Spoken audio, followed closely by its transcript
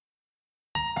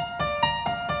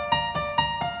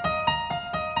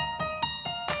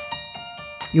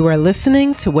You are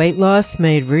listening to Weight Loss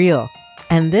Made Real,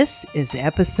 and this is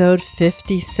episode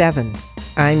 57.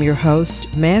 I'm your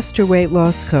host, Master Weight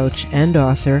Loss Coach and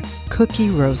author, Cookie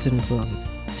Rosenblum.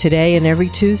 Today and every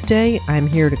Tuesday, I'm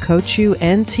here to coach you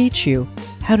and teach you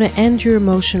how to end your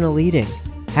emotional eating,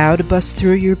 how to bust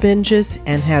through your binges,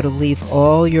 and how to leave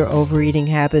all your overeating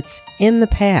habits in the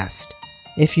past.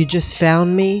 If you just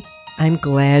found me, I'm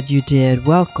glad you did.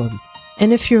 Welcome.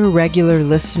 And if you're a regular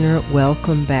listener,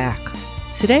 welcome back.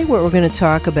 Today what we're going to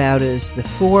talk about is the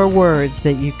 4 words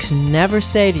that you can never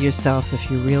say to yourself if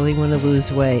you really want to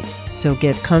lose weight. So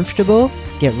get comfortable,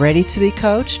 get ready to be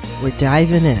coached. We're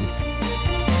diving in.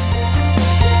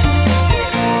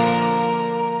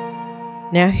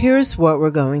 Now here's what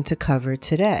we're going to cover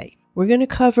today. We're going to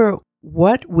cover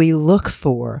what we look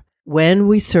for when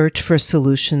we search for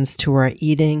solutions to our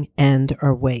eating and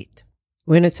our weight.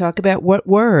 We're going to talk about what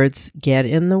words get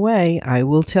in the way. I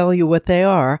will tell you what they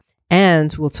are.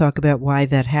 And we'll talk about why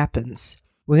that happens.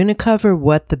 We're going to cover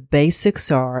what the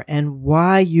basics are and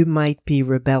why you might be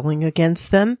rebelling against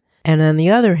them. And on the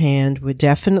other hand, we're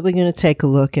definitely going to take a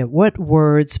look at what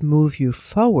words move you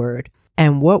forward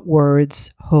and what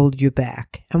words hold you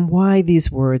back and why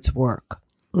these words work.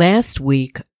 Last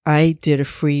week, I did a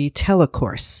free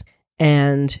telecourse,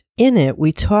 and in it,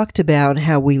 we talked about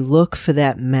how we look for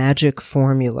that magic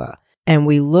formula. And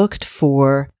we looked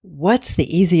for what's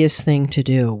the easiest thing to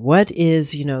do? What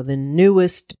is, the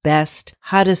newest, best,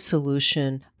 hottest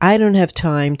solution? I don't have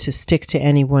time to stick to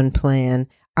any one plan.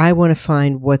 I want to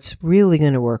find what's really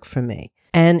going to work for me.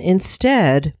 And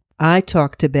instead, I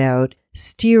talked about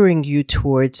steering you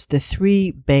towards the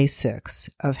 3 basics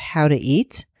of how to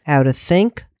eat, how to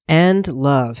think, and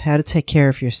love, how to take care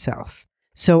of yourself.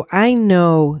 So I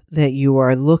know that you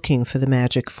are looking for the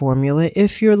magic formula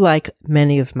if you're like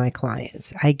many of my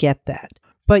clients. I get that.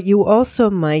 But you also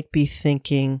might be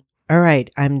thinking, all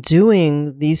right, I'm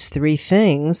doing these 3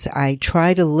 things. I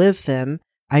try to live them.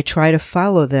 I try to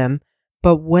follow them.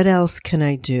 But what else can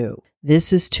I do?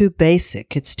 This is too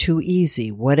basic. It's too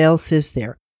easy. What else is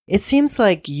there? It seems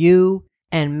like you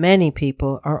and many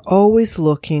people are always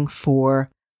looking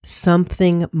for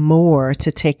something more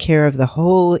to take care of the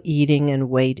whole eating and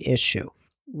weight issue.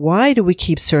 Why do we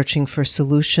keep searching for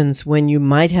solutions when you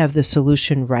might have the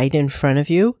solution right in front of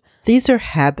you? These are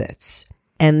habits,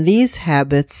 and these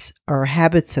habits are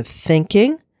habits of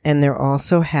thinking, and they're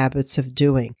also habits of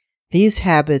doing. These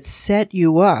habits set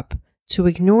you up to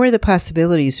ignore the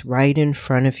possibilities right in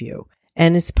front of you,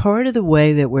 and it's part of the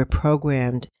way that we're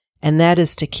programmed, and that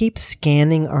is to keep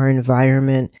scanning our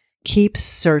environment, keep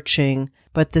searching.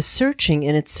 But the searching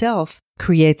in itself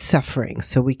creates suffering.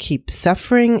 So we keep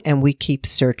suffering and we keep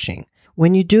searching.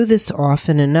 When you do this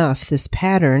often enough, this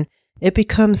pattern, it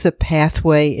becomes a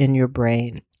pathway in your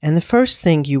brain. And the first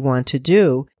thing you want to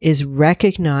do is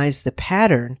recognize the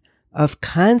pattern of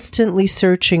constantly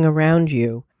searching around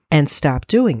you and stop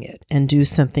doing it and do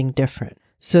something different.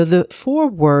 So the 4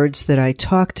 words that I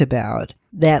talked about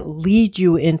that lead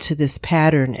you into this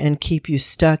pattern and keep you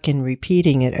stuck in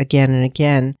repeating it again and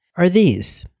again are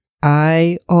these.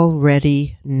 I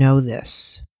already know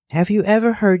this. Have you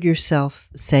ever heard yourself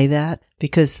say that?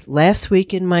 Because last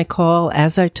week in my call,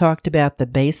 as I talked about the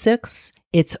basics,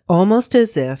 it's almost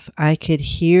as if I could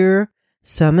hear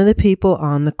some of the people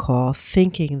on the call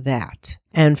thinking that.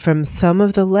 And from some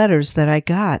of the letters that I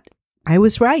got, I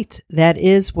was right. That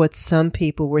is what some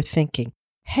people were thinking.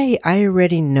 Hey, I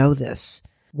already know this.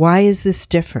 Why is this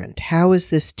different? How is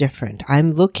this different?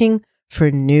 I'm looking for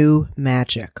new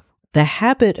magic. The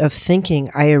habit of thinking,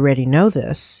 I already know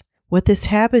this, what this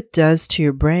habit does to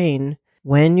your brain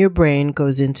when your brain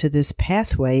goes into this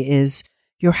pathway is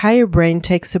your higher brain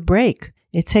takes a break.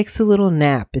 It takes a little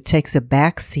nap. It takes a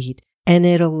back seat, and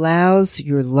it allows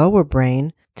your lower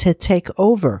brain to take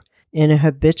over in a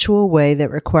habitual way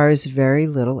that requires very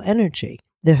little energy.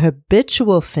 The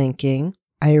habitual thinking,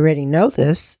 I already know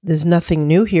this, there's nothing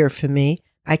new here for me,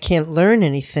 I can't learn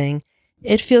anything,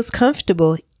 it feels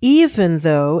comfortable even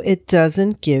though it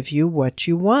doesn't give you what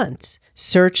you want.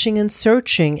 Searching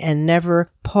and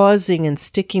never pausing and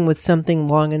sticking with something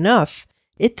long enough,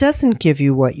 it doesn't give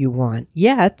you what you want.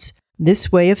 Yet,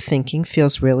 this way of thinking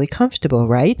feels really comfortable,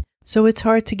 right? So it's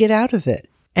hard to get out of it.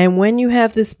 And when you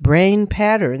have this brain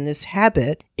pattern, this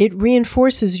habit, it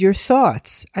reinforces your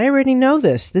thoughts. I already know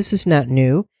this. This is not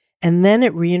new. And then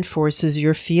it reinforces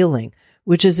your feeling,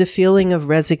 which is a feeling of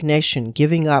resignation,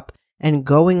 giving up, and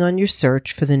going on your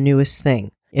search for the newest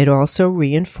thing. It also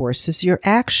reinforces your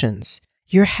actions.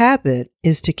 Your habit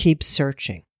is to keep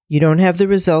searching. You don't have the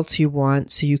results you want,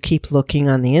 so you keep looking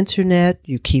on the internet,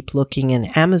 you keep looking in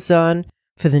Amazon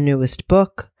for the newest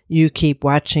book, You keep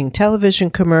watching television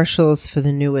commercials for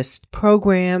the newest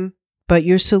program, but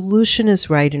your solution is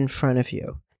right in front of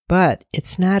you. But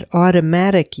it's not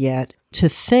automatic yet to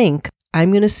think,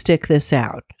 I'm going to stick this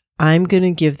out. I'm going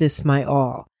to give this my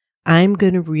all. I'm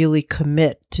going to really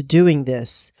commit to doing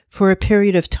this for a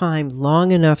period of time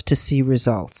long enough to see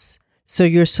results. So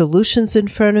your solution's in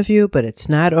front of you, but it's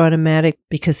not automatic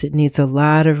because it needs a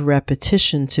lot of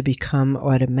repetition to become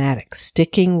automatic.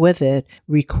 Sticking with it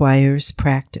requires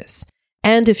practice.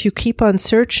 And if you keep on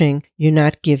searching, you're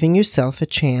not giving yourself a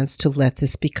chance to let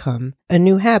this become a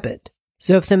new habit.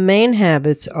 So if the main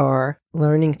habits are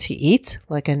learning to eat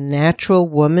like a natural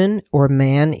woman or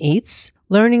man eats,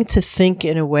 learning to think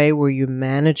in a way where you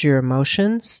manage your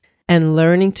emotions, and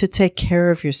learning to take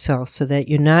care of yourself so that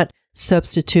you're not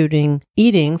substituting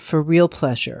eating for real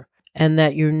pleasure, and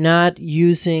that you're not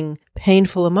using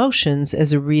painful emotions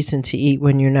as a reason to eat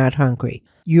when you're not hungry.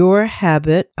 Your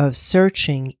habit of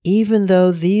searching, even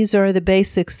though these are the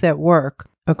basics that work,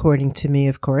 according to me,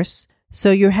 of course.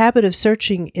 So your habit of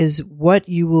searching is what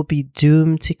you will be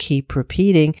doomed to keep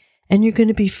repeating, and you're going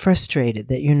to be frustrated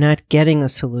that you're not getting a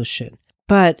solution.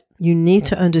 But you need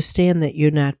to understand that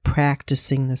you're not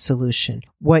practicing the solution.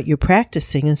 What you're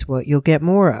practicing is what you'll get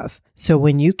more of. So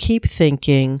when you keep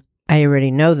thinking, I already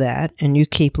know that, and you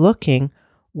keep looking,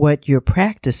 what you're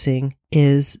practicing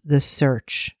is the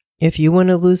search. If you want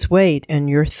to lose weight and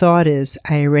your thought is,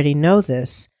 I already know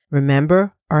this,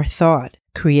 remember, our thought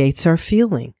creates our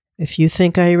feeling. If you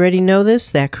think I already know this,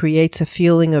 that creates a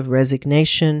feeling of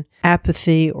resignation,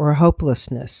 apathy, or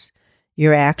hopelessness.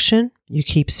 Your action, you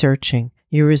keep searching.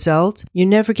 Your result, you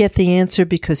never get the answer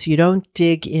because you don't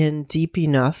dig in deep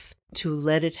enough to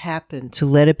let it happen, to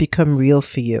let it become real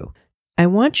for you. I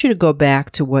want you to go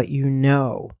back to what you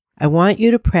know. I want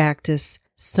you to practice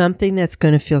something that's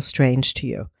going to feel strange to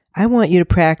you. I want you to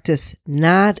practice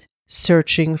not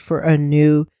searching for a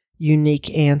new, unique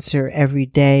answer every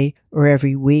day or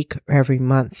every week or every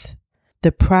month.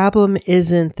 The problem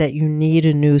isn't that you need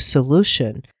a new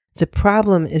solution. The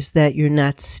problem is that you're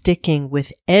not sticking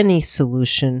with any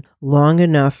solution long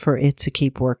enough for it to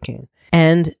keep working.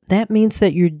 And that means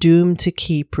that you're doomed to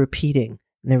keep repeating.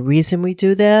 And the reason we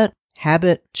do that,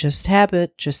 habit, just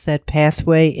that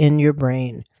pathway in your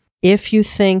brain. If you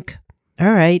think,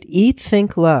 all right, eat,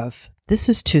 think, love, this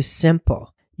is too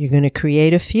simple. You're going to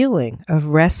create a feeling of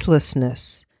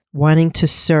restlessness, wanting to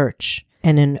search,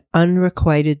 and an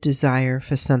unrequited desire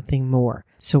for something more.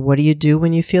 So what do you do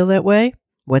when you feel that way?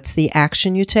 What's the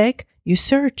action you take? You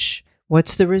search.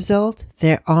 What's the result?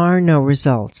 There are no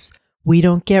results. We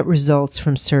don't get results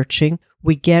from searching.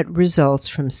 We get results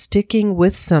from sticking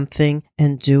with something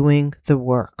and doing the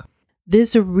work.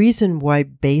 There's a reason why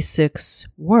basics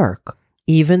work,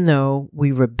 even though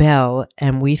we rebel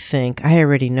and we think, I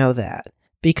already know that.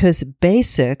 Because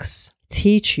basics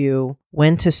teach you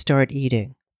when to start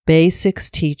eating. Basics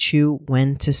teach you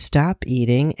when to stop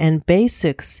eating, and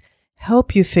basics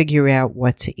help you figure out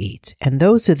what to eat. And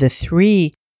those are the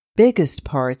three biggest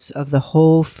parts of the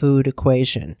whole food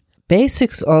equation.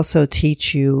 Basics also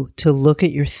teach you to look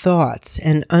at your thoughts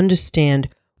and understand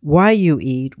why you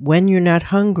eat when you're not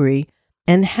hungry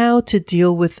and how to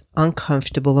deal with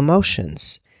uncomfortable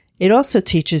emotions. It also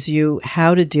teaches you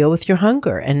how to deal with your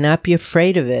hunger and not be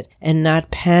afraid of it and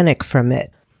not panic from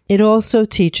it. It also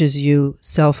teaches you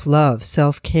self-love,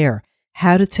 self-care,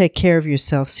 how to take care of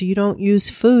yourself so you don't use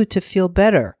food to feel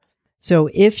better. So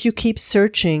if you keep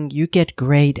searching, you get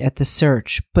great at the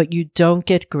search, but you don't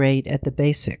get great at the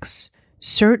basics.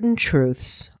 Certain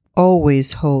truths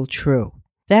always hold true.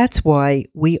 That's why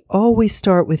we always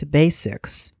start with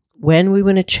basics when we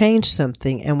want to change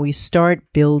something and we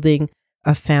start building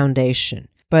a foundation.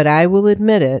 But I will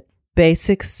admit it,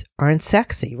 basics aren't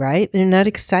sexy, right? They're not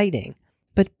exciting,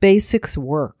 but basics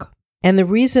work. And the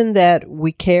reason that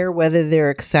we care whether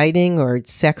they're exciting or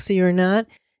sexy or not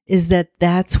is that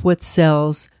that's what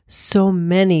sells so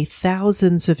many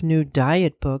thousands of new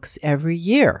diet books every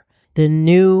year. The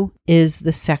new is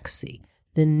the sexy.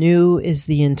 The new is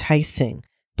the enticing.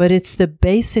 But it's the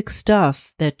basic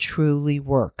stuff that truly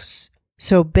works.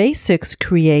 So basics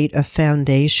create a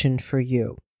foundation for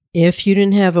you. If you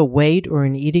didn't have a weight or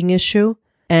an eating issue,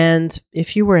 and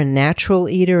if you were a natural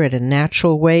eater at a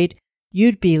natural weight,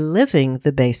 you'd be living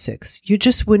the basics. You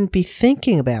just wouldn't be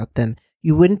thinking about them.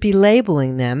 You wouldn't be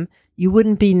labeling them. You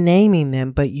wouldn't be naming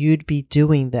them, but you'd be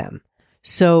doing them.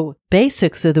 So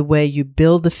basics are the way you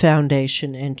build the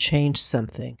foundation and change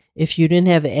something. If you didn't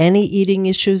have any eating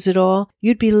issues at all,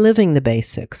 you'd be living the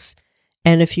basics.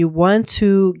 And if you want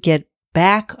to get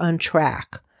back on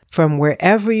track from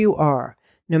wherever you are,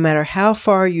 no matter how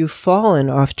far you've fallen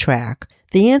off track,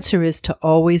 The answer is to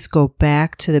always go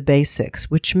back to the basics,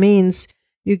 which means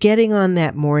you're getting on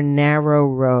that more narrow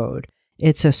road.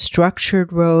 It's a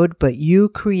structured road, but you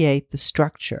create the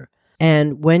structure.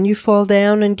 And when you fall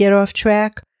down and get off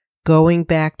track, going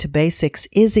back to basics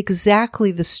is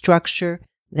exactly the structure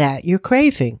that you're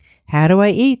craving. How do I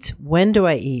eat? When do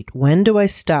I eat? When do I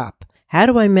stop? How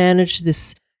do I manage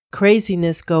this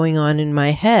craziness going on in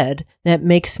my head that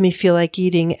makes me feel like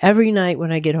eating every night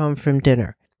when I get home from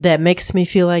dinner? That makes me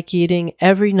feel like eating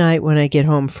every night when I get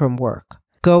home from work.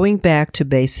 Going back to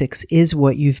basics is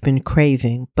what you've been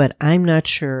craving, but I'm not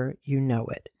sure you know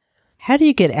it. How do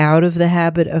you get out of the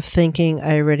habit of thinking,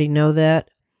 I already know that?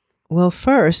 Well,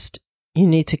 first, you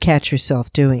need to catch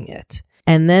yourself doing it.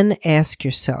 And then ask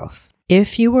yourself,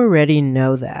 if you already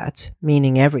know that,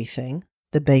 meaning everything,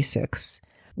 the basics,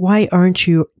 why aren't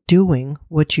you doing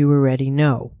what you already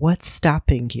know? What's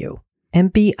stopping you?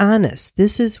 And be honest.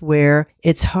 This is where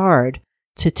it's hard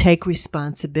to take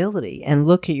responsibility and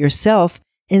look at yourself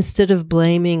instead of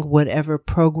blaming whatever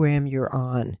program you're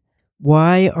on.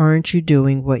 Why aren't you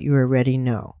doing what you already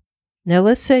know? Now,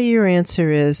 let's say your answer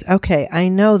is, okay, I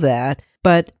know that,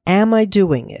 but am I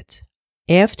doing it?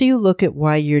 After you look at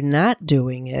why you're not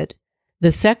doing it,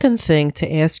 the second thing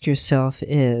to ask yourself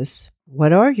is,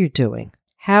 what are you doing?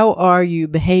 How are you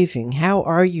behaving? How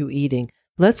are you eating?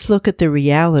 Let's look at the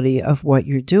reality of what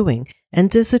you're doing. And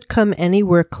does it come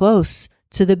anywhere close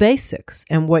to the basics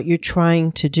and what you're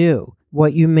trying to do,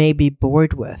 what you may be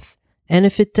bored with? And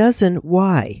if it doesn't,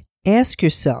 why? Ask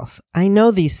yourself, I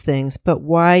know these things, but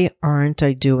why aren't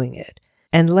I doing it?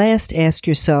 And last, ask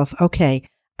yourself, okay,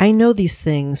 I know these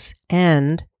things,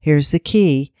 and here's the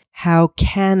key, how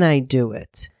can I do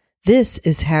it? This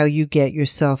is how you get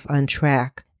yourself on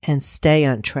track and stay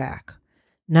on track.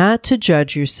 Not to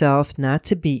judge yourself, not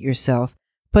to beat yourself,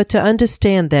 but to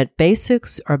understand that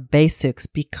basics are basics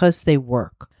because they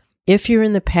work. If you're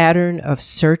in the pattern of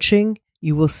searching,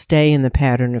 you will stay in the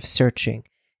pattern of searching.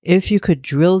 If you could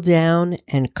drill down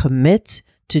and commit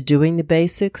to doing the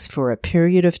basics for a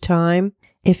period of time,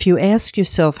 if you ask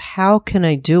yourself, how can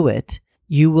I do it?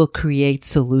 You will create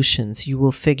solutions. You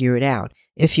will figure it out.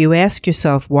 If you ask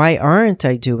yourself, why aren't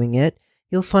I doing it?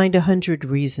 You'll find 100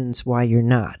 reasons why you're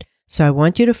not. So I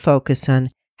want you to focus on,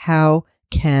 how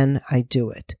can I do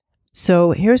it?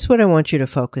 So here's what I want you to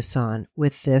focus on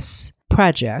with this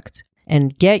project,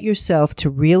 and get yourself to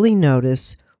really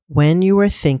notice when you are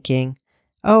thinking,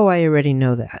 oh, I already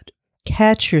know that.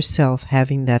 Catch yourself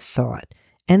having that thought,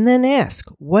 and then ask,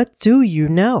 what do you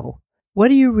know? What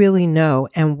do you really know,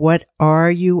 and what are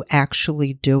you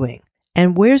actually doing?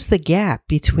 And where's the gap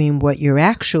between what you're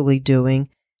actually doing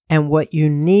and what you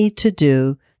need to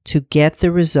do to get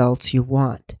the results you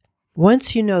want?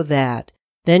 Once you know that,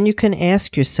 then you can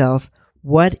ask yourself,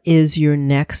 what is your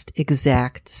next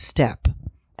exact step?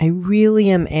 I really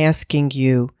am asking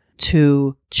you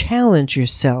to challenge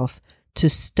yourself to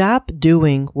stop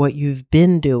doing what you've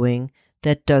been doing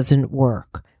that doesn't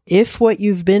work. If what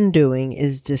you've been doing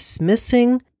is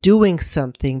dismissing doing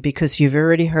something because you've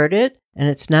already heard it and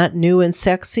it's not new and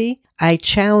sexy, I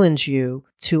challenge you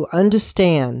to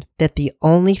understand that the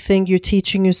only thing you're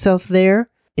teaching yourself there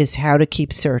is how to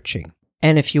keep searching.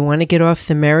 And if you want to get off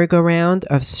the merry-go-round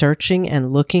of searching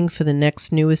and looking for the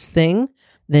next newest thing,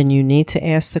 then you need to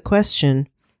ask the question,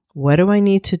 what do I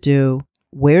need to do?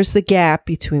 Where's the gap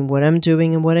between what I'm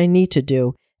doing and what I need to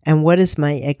do? And what is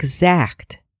my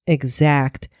exact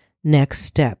next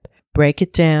step? Break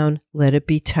it down. Let it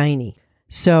be tiny.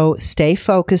 So stay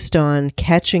focused on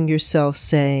catching yourself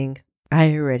saying,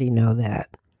 I already know that.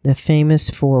 The famous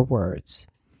 4 words.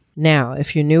 Now,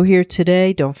 if you're new here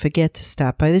today, don't forget to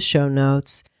stop by the show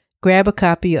notes. Grab a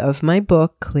copy of my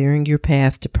book, Clearing Your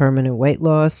Path to Permanent Weight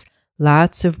Loss.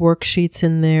 Lots of worksheets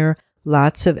in there.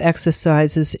 Lots of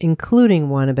exercises, including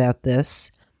one about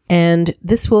this. And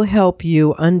this will help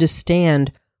you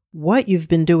understand what you've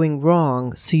been doing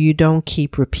wrong so you don't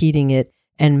keep repeating it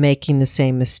and making the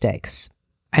same mistakes.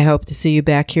 I hope to see you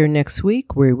back here next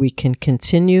week where we can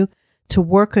continue to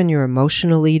work on your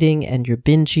emotional eating and your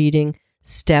binge eating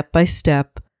step by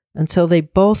step until they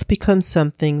both become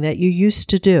something that you used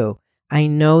to do. I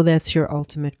know that's your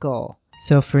ultimate goal.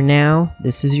 So for now,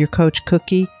 this is your Coach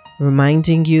Cookie,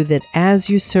 reminding you that as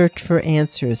you search for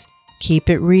answers, keep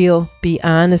it real, be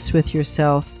honest with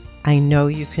yourself. I know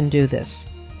you can do this.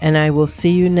 And I will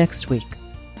see you next week.